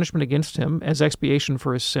the punishment against him as expiation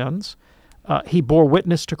for his sins. He bore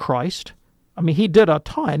witness to Christ. I mean, he did a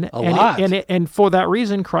ton. A lot. And for that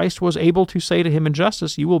reason, Christ was able to say to him in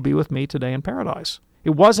justice, you will be with me today in paradise.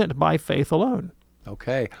 It wasn't by faith alone.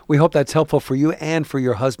 Okay. We hope that's helpful for you and for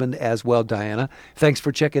your husband as well, Diana. Thanks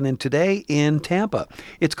for checking in today in Tampa.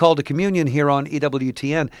 It's Called to Communion here on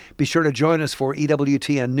EWTN. Be sure to join us for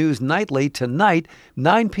EWTN News Nightly tonight,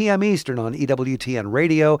 9 p.m. Eastern on EWTN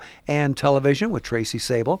Radio and Television with Tracy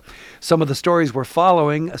Sable. Some of the stories we're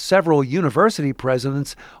following, several university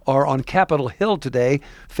presidents are on Capitol Hill today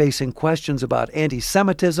facing questions about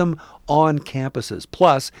anti-Semitism on campuses.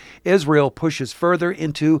 Plus, Israel pushes further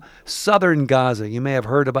into southern Gaza. You may have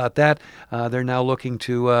heard about that. They're now looking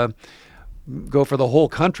to go for the whole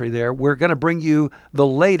country there. We're going to bring you the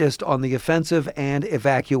latest on the offensive and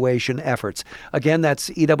evacuation efforts. Again, that's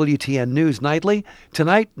EWTN News Nightly,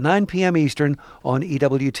 tonight, 9 p.m. Eastern on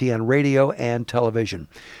EWTN Radio and Television.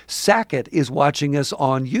 Sackett is watching us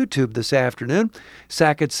on YouTube this afternoon.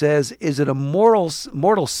 Sackett says, is it a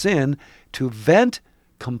mortal sin to vent,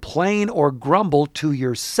 complain, or grumble to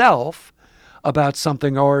yourself about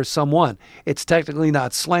something or someone? It's technically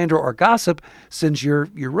not slander or gossip, since you're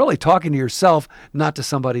really talking to yourself, not to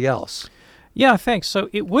somebody else. Yeah, thanks. So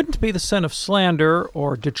it wouldn't be the sin of slander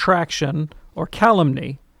or detraction or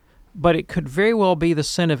calumny, but it could very well be the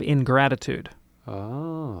sin of ingratitude.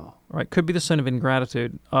 Oh. Right, could be the sin of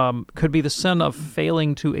ingratitude. Could be the sin of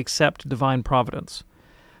failing to accept divine providence.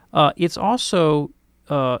 It's also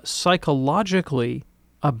psychologically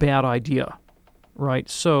a bad idea. Right,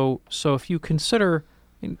 so if you consider,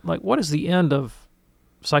 like, what is the end of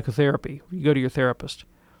psychotherapy? You go to your therapist.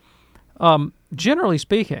 Generally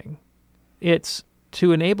speaking, it's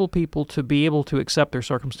to enable people to be able to accept their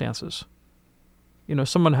circumstances. You know,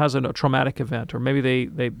 someone has a traumatic event, or maybe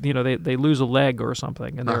they lose a leg or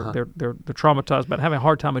something, and they're traumatized, but having a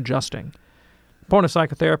hard time adjusting. The point of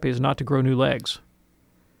psychotherapy is not to grow new legs.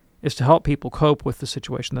 Is to help people cope with the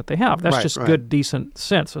situation that they have. That's just good, decent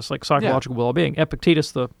sense. It's like psychological well-being.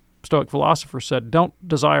 Epictetus, the Stoic philosopher, said, don't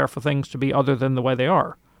desire for things to be other than the way they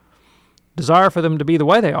are. Desire for them to be the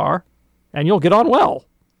way they are, and you'll get on well,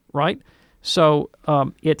 right? So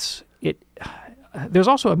there's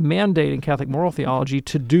also a mandate in Catholic moral theology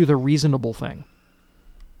to do the reasonable thing.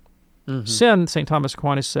 Mm-hmm. Sin, St. Thomas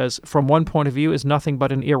Aquinas says, from one point of view, is nothing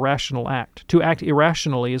but an irrational act. To act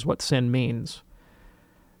irrationally is what sin means.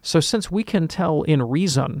 So since we can tell in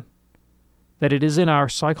reason that it is in our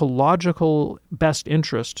psychological best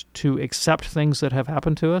interest to accept things that have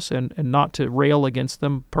happened to us and not to rail against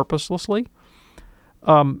them purposelessly,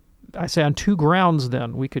 I say on two grounds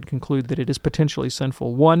then we could conclude that it is potentially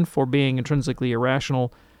sinful. One, for being intrinsically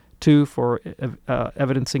irrational. Two, for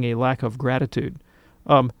evidencing a lack of gratitude.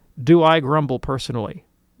 Do I grumble personally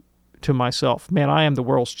to myself, man, I am the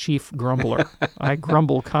world's chief grumbler. I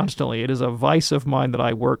grumble constantly. It is a vice of mine that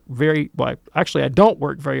I work actually, I don't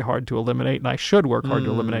work very hard to eliminate, and I should work hard to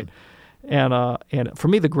eliminate. And for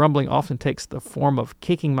me, the grumbling often takes the form of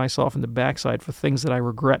kicking myself in the backside for things that I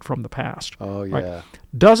regret from the past. Oh, yeah. Right?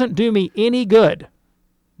 Doesn't do me any good.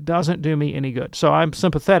 Doesn't do me any good. So I'm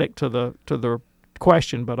sympathetic to the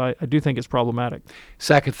question, but I do think it's problematic.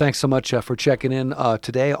 Sackett, thanks so much for checking in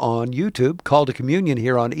today on YouTube. Call to Communion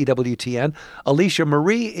here on EWTN. Alicia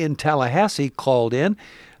Marie in Tallahassee called in.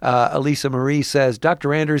 Alicia Marie says,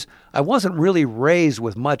 Dr. Anders, I wasn't really raised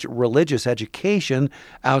with much religious education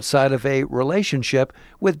outside of a relationship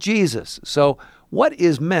with Jesus. So what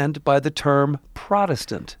is meant by the term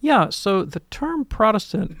Protestant? Yeah, so the term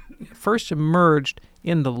Protestant first emerged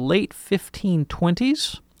in the late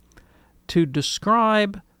 1520s to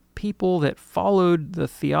describe people that followed the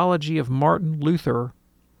theology of Martin Luther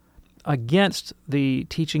against the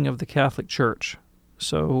teaching of the Catholic Church.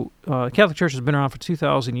 So the Catholic Church has been around for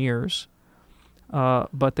 2,000 years,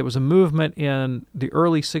 but there was a movement in the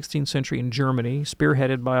early 16th century in Germany,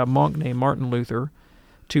 spearheaded by a monk named Martin Luther,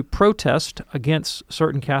 to protest against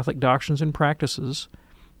certain Catholic doctrines and practices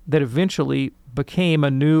that eventually became a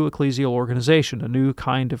new ecclesial organization, a new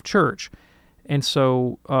kind of church. And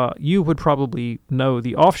so you would probably know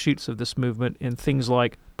the offshoots of this movement in things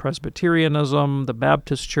like Presbyterianism, the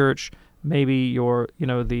Baptist Church, maybe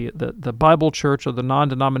the Bible Church or the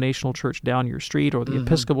non-denominational church down your street, or the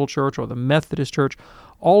Episcopal Church or the Methodist Church.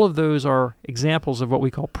 All of those are examples of what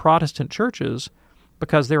we call Protestant churches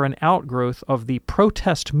because they're an outgrowth of the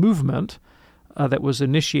protest movement that was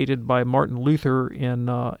initiated by Martin Luther in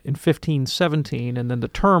 1517, and then the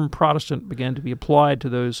term Protestant began to be applied to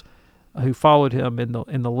those who followed him in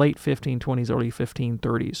the late 1520s, early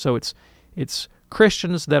 1530s. So it's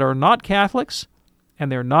Christians that are not Catholics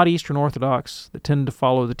and they're not Eastern Orthodox that tend to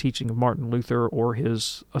follow the teaching of Martin Luther or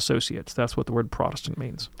his associates. That's what the word Protestant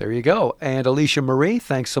means. There you go. And Alicia Marie,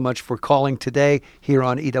 thanks so much for calling today here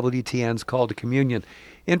on EWTN's Call to Communion.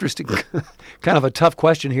 Interesting, kind of a tough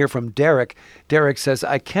question here from Derek. Derek says,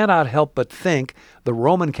 I cannot help but think the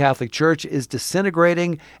Roman Catholic Church is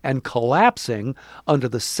disintegrating and collapsing under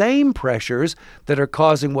the same pressures that are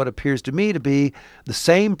causing what appears to me to be the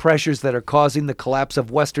same pressures that are causing the collapse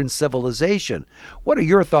of Western civilization. What are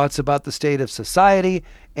your thoughts about the state of society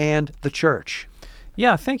and the church?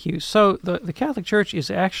 Yeah, thank you. So the Catholic Church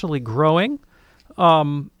is actually growing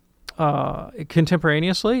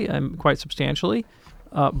contemporaneously and quite substantially.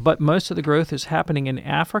 But most of the growth is happening in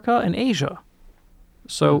Africa and Asia.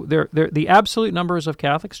 So the absolute numbers of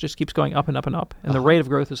Catholics just keeps going up and up and up, and the rate of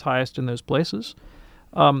growth is highest in those places.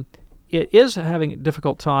 It is having a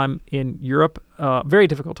difficult time in Europe, very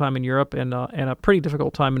difficult time in Europe, and a pretty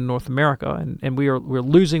difficult time in North America. And we're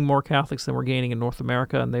losing more Catholics than we're gaining in North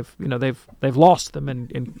America, and they've lost them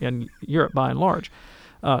in Europe by and large.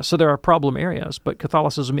 So there are problem areas, but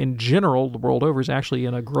Catholicism in general, the world over, is actually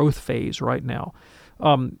in a growth phase right now.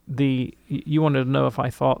 You wanted to know if I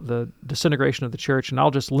thought the disintegration of the church, and I'll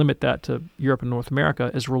just limit that to Europe and North America,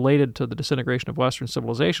 is related to the disintegration of Western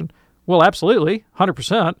civilization. Well, absolutely,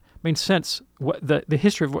 100%. I mean, since the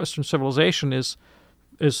history of Western civilization is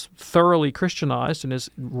thoroughly Christianized and is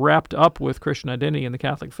wrapped up with Christian identity and the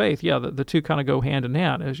Catholic faith, yeah, the two kind of go hand in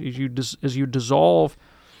hand. As you dissolve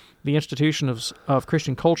the institution of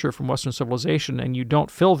Christian culture from Western civilization, and you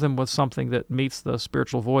don't fill them with something that meets the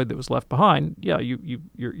spiritual void that was left behind, yeah, you're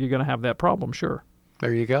going to have that problem, sure.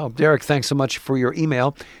 There you go. Derek, thanks so much for your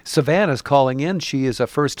email. Savannah's calling in. She is a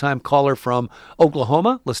first-time caller from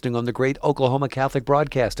Oklahoma, listening on the great Oklahoma Catholic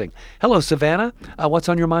Broadcasting. Hello, Savannah. What's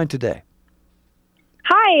on your mind today?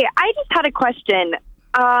 Hi, I just had a question.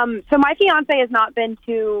 So my fiance has not been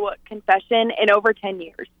to confession in over 10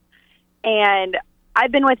 years, and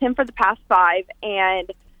I've been with him for the past 5, and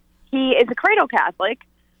he is a cradle Catholic.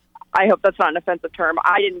 I hope that's not an offensive term.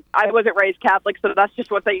 I wasn't raised Catholic, so that's just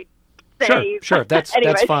what they say. Sure. That's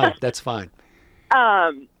fine. That's fine.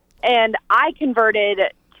 And I converted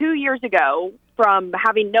 2 years ago from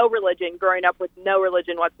having no religion, growing up with no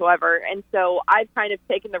religion whatsoever. And so I've kind of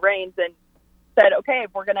taken the reins and said, okay,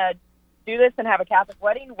 if we're going to do this and have a Catholic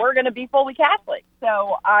wedding, we're going to be fully Catholic.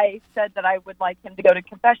 So I said that I would like him to go to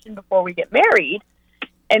confession before we get married.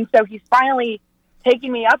 And so he's finally taking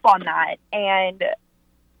me up on that. And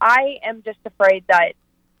I am just afraid that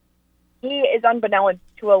he is unbeknownst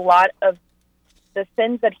to a lot of the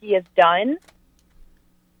sins that he has done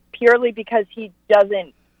purely because he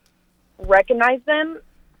doesn't recognize them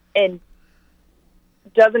and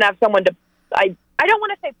doesn't have someone to, I don't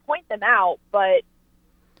want to say point them out, but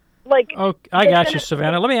like. Oh, I got you,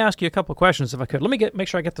 Savannah. Let me ask you a couple of questions, if I could. Let me make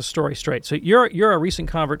sure I get the story straight. So you're a recent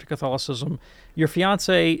convert to Catholicism. Your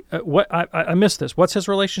fiance, I missed this. What's his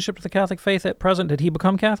relationship to the Catholic faith at present? Did he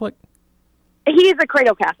become Catholic? He's a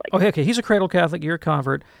cradle Catholic. Okay. He's a cradle Catholic. You're a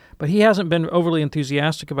convert, but he hasn't been overly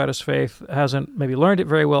enthusiastic about his faith. Hasn't maybe learned it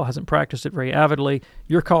very well. Hasn't practiced it very avidly.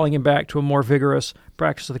 You're calling him back to a more vigorous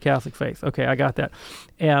practice of the Catholic faith. Okay, I got that.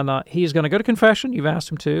 And he's going to go to confession. You've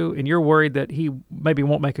asked him to, and you're worried that he maybe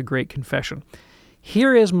won't make a great confession.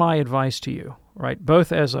 Here is my advice to you, right?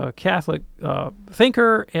 Both as a Catholic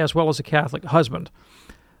thinker as well as a Catholic husband.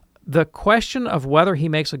 The question of whether he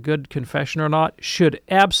makes a good confession or not should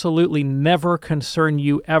absolutely never concern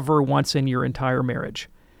you ever once in your entire marriage.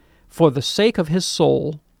 For the sake of his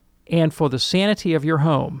soul and for the sanity of your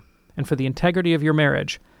home and for the integrity of your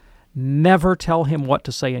marriage, never tell him what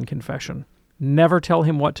to say in confession. Never tell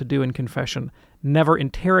him what to do in confession. Never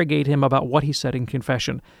interrogate him about what he said in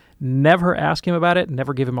confession. Never ask him about it.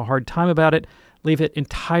 Never give him a hard time about it. Leave it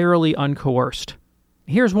entirely uncoerced.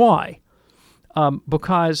 Here's why.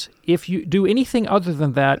 Because if you do anything other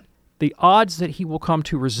than that, the odds that he will come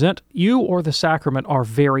to resent you or the sacrament are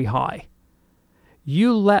very high.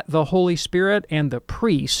 You let the Holy Spirit and the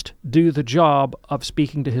priest do the job of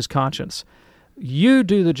speaking to his conscience. You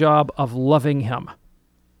do the job of loving him,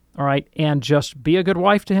 all right? And just be a good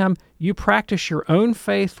wife to him. You practice your own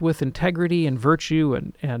faith with integrity and virtue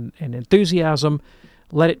and enthusiasm.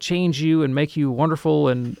 Let it change you and make you wonderful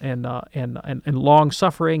and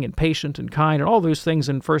long-suffering and patient and kind and all those things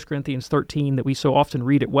in 1 Corinthians 13 that we so often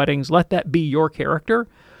read at weddings. Let that be your character.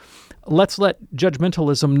 Let's let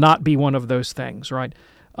judgmentalism not be one of those things, right?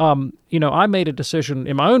 I made a decision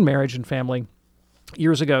in my own marriage and family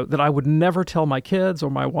years ago that I would never tell my kids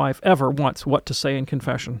or my wife ever once what to say in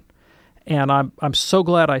confession. And I'm so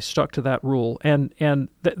glad I stuck to that rule. And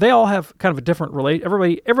they all have kind of a different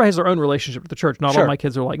everybody has their own relationship with the church. Not all my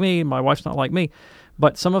kids are like me. My wife's not like me.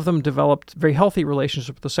 But some of them developed very healthy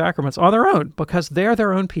relationships with the sacraments on their own because they're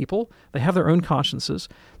their own people. They have their own consciences.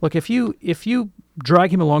 Look, if you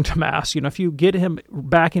drag him along to Mass, if you get him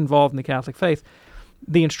back involved in the Catholic faith,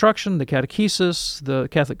 the instruction, the catechesis, the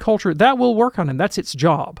Catholic culture, that will work on him. That's its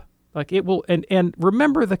job. Like it will. And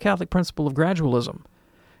remember the Catholic principle of gradualism.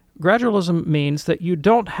 Gradualism means that you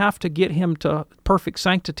don't have to get him to perfect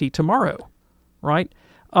sanctity tomorrow, right?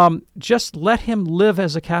 Just let him live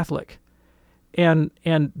as a Catholic. And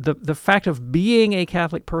the fact of being a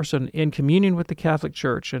Catholic person in communion with the Catholic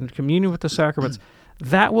Church and communion with the sacraments,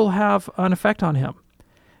 that will have an effect on him.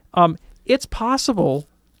 It's possible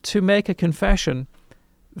to make a confession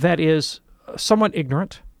that is somewhat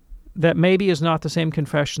ignorant, that maybe is not the same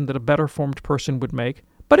confession that a better formed person would make,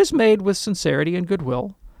 but is made with sincerity and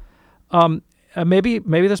goodwill. Maybe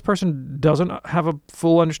this person doesn't have a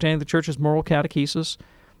full understanding of the Church's moral catechesis.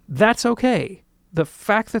 That's okay. The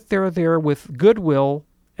fact that they're there with goodwill,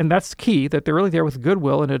 and that's the key, that they're really there with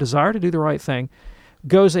goodwill and a desire to do the right thing,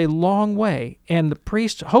 goes a long way. And the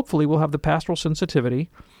priest hopefully will have the pastoral sensitivity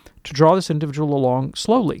to draw this individual along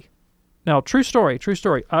slowly. Now, true story.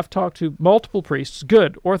 I've talked to multiple priests,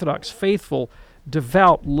 good, Orthodox, faithful,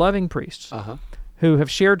 devout, loving priests, who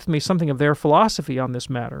have shared with me something of their philosophy on this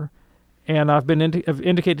matter. And have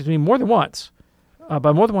indicated to me more than once,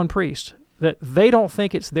 by more than one priest, that they don't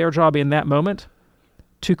think it's their job in that moment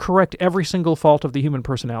to correct every single fault of the human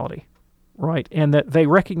personality, right? And that they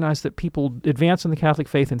recognize that people advance in the Catholic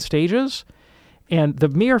faith in stages, and the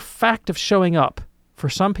mere fact of showing up for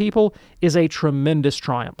some people is a tremendous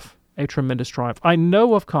triumph, I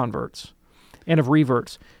know of converts and of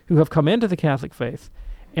reverts who have come into the Catholic faith,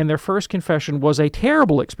 and their first confession was a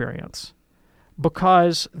terrible experience,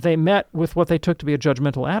 because they met with what they took to be a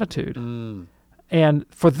judgmental attitude. And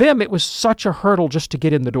for them, it was such a hurdle just to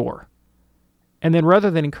get in the door. And then rather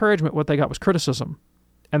than encouragement, what they got was criticism.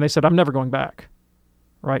 And they said, I'm never going back.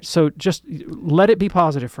 Right? So just let it be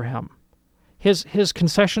positive for him. His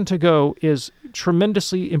concession to go is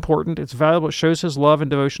tremendously important. It's valuable. It shows his love and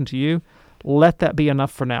devotion to you. Let that be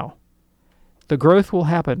enough for now. The growth will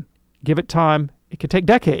happen. Give it time. It could take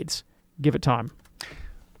decades. Give it time.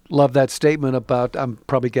 Love that statement about, I'm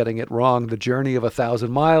probably getting it wrong, the journey of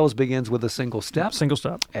 1,000 miles begins with a single step. Single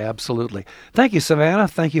step. Absolutely. Thank you, Savannah.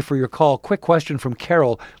 Thank you for your call. Quick question from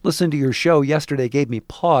Carol. Listening to your show yesterday gave me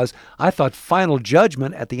pause. I thought final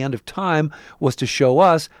judgment at the end of time was to show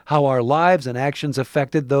us how our lives and actions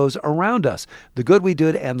affected those around us, the good we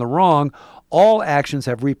did and the wrong. All actions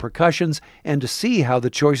have repercussions, and to see how the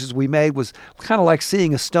choices we made was kind of like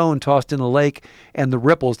seeing a stone tossed in a lake and the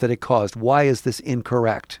ripples that it caused. Why is this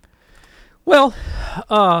incorrect? Well,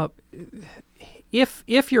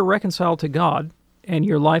 if you're reconciled to God and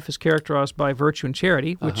your life is characterized by virtue and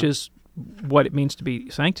charity, which is what it means to be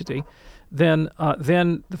sanctity, then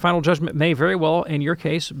the final judgment may very well, in your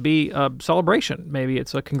case, be a celebration. Maybe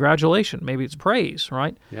it's a congratulation. Maybe it's praise,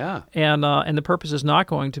 right? Yeah. And the purpose is not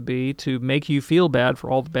going to be to make you feel bad for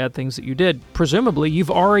all the bad things that you did. Presumably,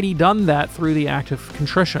 you've already done that through the act of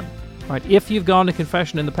contrition, right? If you've gone to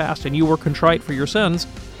confession in the past and you were contrite for your sins,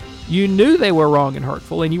 you knew they were wrong and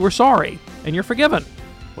hurtful, and you were sorry, and you're forgiven.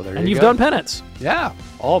 Well, and you've done penance. Yeah,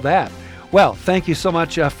 all that. Well, thank you so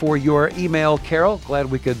much for your email, Carol. Glad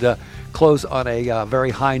we could close on a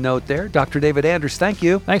very high note there. Dr. David Anders, thank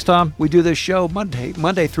you. Thanks, Tom. We do this show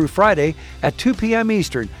Monday through Friday at 2 p.m.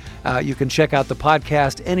 Eastern. You can check out the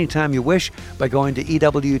podcast anytime you wish by going to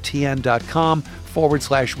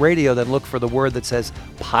EWTN.com/radio. Then look for the word that says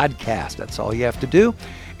podcast. That's all you have to do.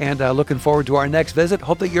 And looking forward to our next visit.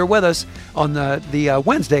 Hope that you're with us on the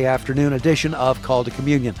Wednesday afternoon edition of Call to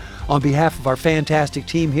Communion. On behalf of our fantastic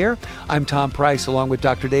team here, I'm Tom Price along with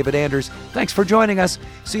Dr. David Anders. Thanks for joining us.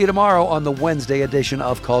 See you tomorrow on the Wednesday edition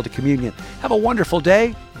of Call to Communion. Have a wonderful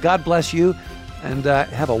day. God bless you. And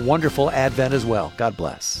have a wonderful Advent as well. God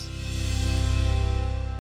bless.